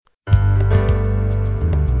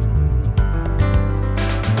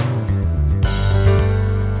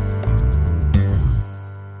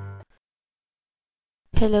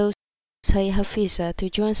Hello, saya Hafiza.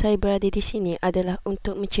 Tujuan saya berada di sini adalah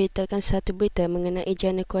untuk menceritakan satu berita mengenai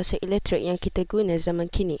jana kuasa elektrik yang kita guna zaman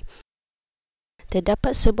kini.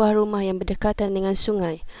 Terdapat sebuah rumah yang berdekatan dengan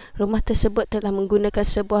sungai. Rumah tersebut telah menggunakan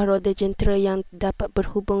sebuah roda jentera yang dapat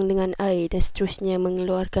berhubung dengan air dan seterusnya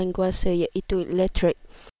mengeluarkan kuasa iaitu elektrik.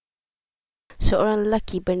 Seorang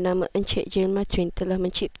lelaki bernama Encik Jelmatrin telah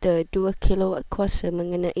mencipta 2 kilowatt kuasa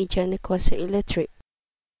mengenai jana kuasa elektrik.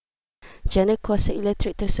 Jana kuasa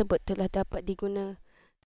elektrik tersebut telah dapat digunakan